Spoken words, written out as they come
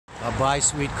Bye,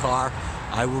 sweet car.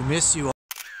 I will miss you.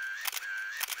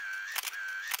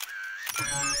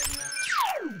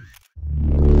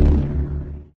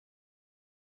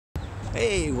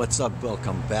 Hey, what's up?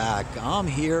 Welcome back. I'm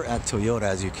here at Toyota,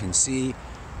 as you can see.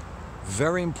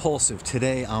 Very impulsive.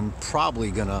 Today I'm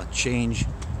probably gonna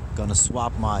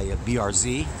swap my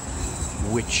BRZ,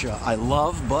 which I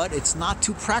love, but it's not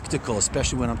too practical,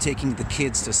 especially when I'm taking the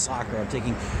kids to soccer. I'm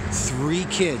taking three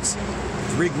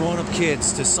grown-up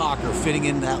kids to soccer, fitting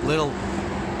in that little,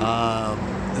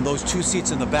 in those two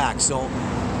seats in the back. So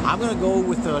I'm gonna go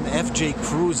with an FJ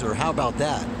Cruiser. How about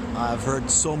that? I've heard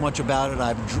so much about it.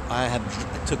 I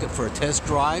took it for a test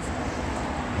drive,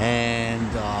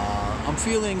 and I'm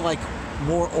feeling like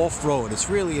more off-road. It's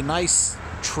really a nice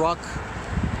truck,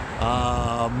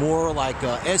 more like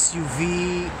a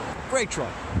SUV. Great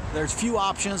truck. There's few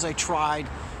options. I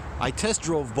test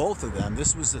drove both of them.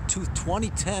 This was a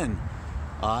 2010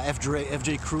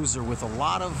 FJ Cruiser with a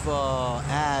lot of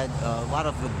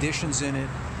additions in it.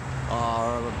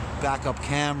 Backup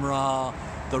camera,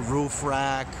 the roof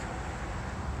rack,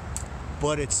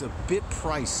 but it's a bit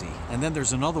pricey. And then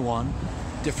there's another one,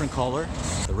 different color,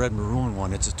 the red maroon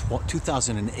one. It's a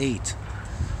 2008,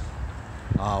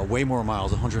 way more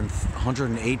miles,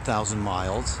 108,000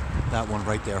 miles. That one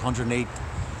right there,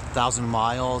 108,000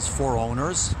 miles, 4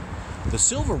 owners. The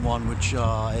silver one, which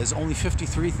is only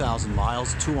 53,000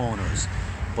 miles, 2 owners,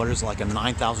 but it's like a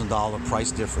 $9,000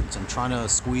 price difference. I'm trying to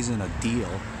squeeze in a deal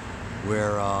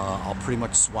where I'll pretty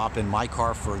much swap in my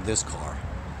car for this car.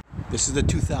 This is the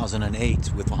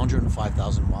 2008 with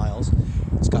 105,000 miles.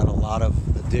 It's got a lot of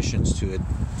additions to it.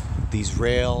 These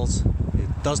rails,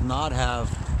 it does not have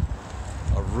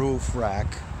a roof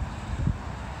rack,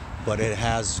 but it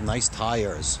has nice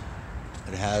tires.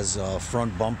 It has a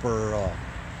front bumper,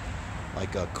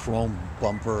 like a chrome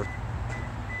bumper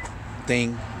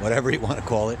thing, whatever you want to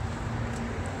call it.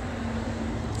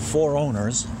 4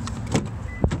 owners,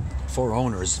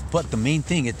 but the main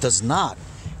thing, it does not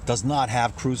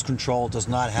have cruise control, does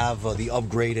not have the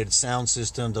upgraded sound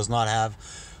system, does not have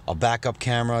a backup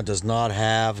camera, does not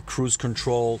have cruise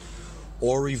control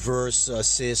or reverse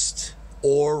assist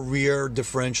or rear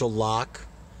differential lock,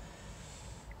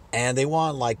 and they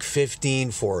want like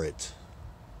 15 for it.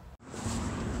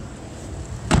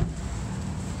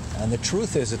 And the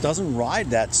truth is, it doesn't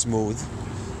ride that smooth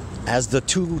as the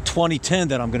 2010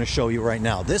 that I'm going to show you right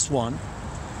now. This one,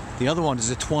 the other one,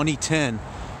 is a 2010.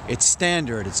 It's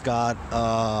standard. It's got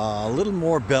a little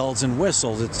more bells and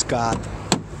whistles. It's got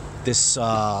this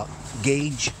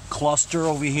gauge cluster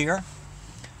over here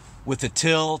with a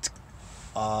tilt,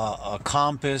 a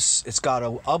compass. It's got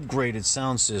an upgraded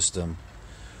sound system,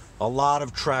 a lot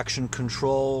of traction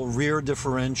control, rear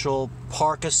differential,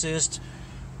 park assist,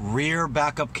 rear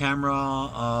backup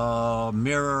camera,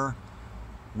 mirror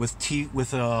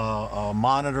with a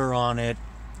monitor on it.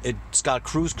 It's got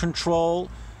cruise control,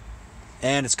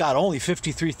 and it's got only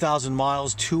 53,000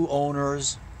 miles, 2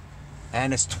 owners,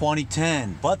 and it's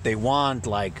 2010. But they want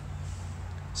like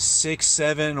 $6,000,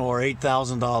 $7,000, or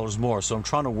 $8,000 more. So I'm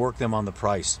trying to work them on the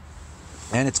price.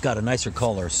 And it's got a nicer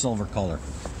color, silver color.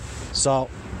 So,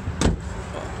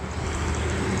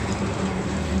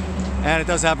 and it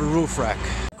does have a roof rack.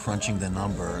 Crunching the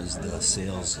numbers, the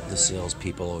sales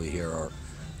people over here are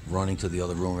running to the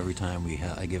other room every time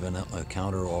I give a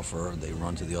counter offer. They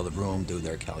run to the other room, do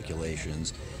their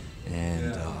calculations,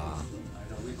 and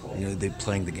you know, they're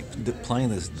playing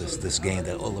this game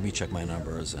that, oh, let me check my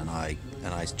numbers, and I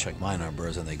check my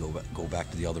numbers, and they go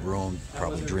back to the other room,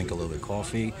 probably drink a little bit of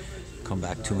coffee, come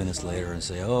back 2 minutes later and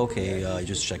say, oh, okay, I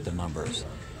just checked the numbers.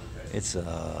 It's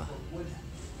a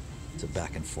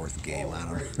back and forth game.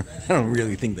 I don't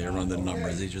really think they run the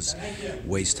numbers. They just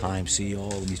waste time. See, oh,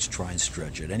 let me try and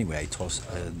stretch it. Anyway, I toss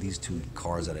these 2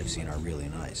 cars that I've seen are really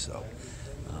nice. So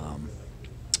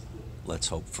let's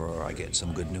hope I get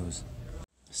some good news.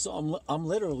 So I'm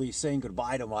literally saying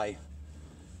goodbye to my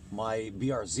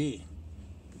BRZ,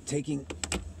 taking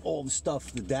all the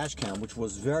stuff, the dash cam, which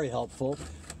was very helpful.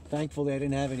 Thankfully, I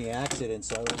didn't have any accidents.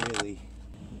 So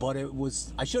but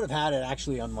I should have had it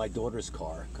actually on my daughter's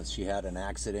car, because she had an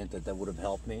accident that would have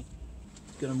helped me.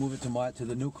 Gonna move it to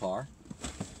the new car.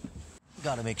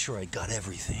 Gotta make sure I got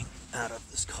everything out of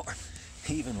this car,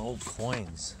 even old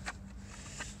coins.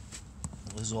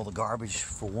 This is all the garbage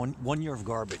for one year of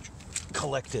garbage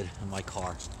collected in my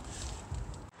car.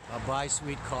 Bye,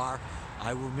 sweet car.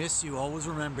 I will miss you. Always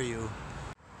remember you.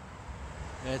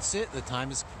 That's it. The time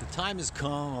has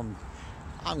come.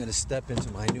 I'm gonna step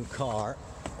into my new car.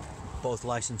 Both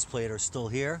license plates are still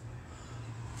here.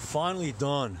 Finally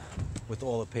done with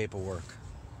all the paperwork.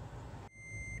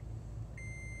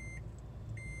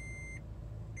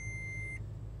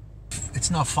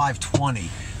 It's now 5:20.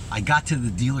 I got to the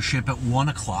dealership at 1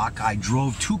 o'clock. I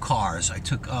drove 2 cars. I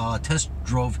took test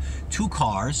drove 2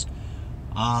 cars.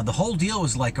 The whole deal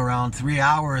was like around 3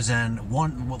 hours, and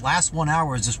last 1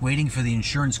 hour is just waiting for the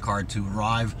insurance card to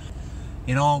arrive.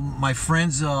 You know, my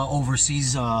friends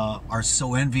overseas are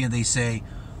so envious, and they say,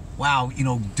 wow, you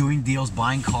know, doing deals,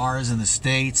 buying cars in the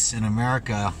States, in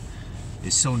America,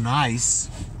 is so nice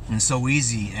and so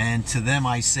easy. And to them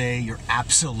I say, you're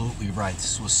absolutely right.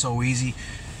 This was so easy.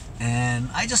 And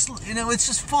I just, you know, it's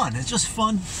just fun. It's just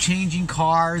fun changing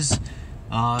cars.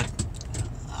 I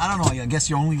don't know, I guess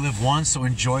you only live once, so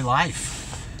enjoy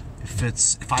life.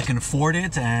 If I can afford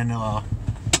it and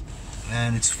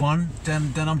it's fun,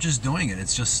 then I'm just doing it.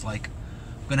 It's just like,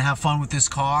 I'm gonna have fun with this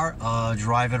car,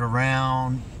 drive it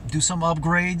around, do some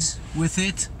upgrades with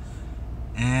it,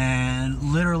 and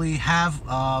literally have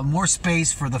more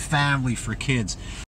space for the family, for kids.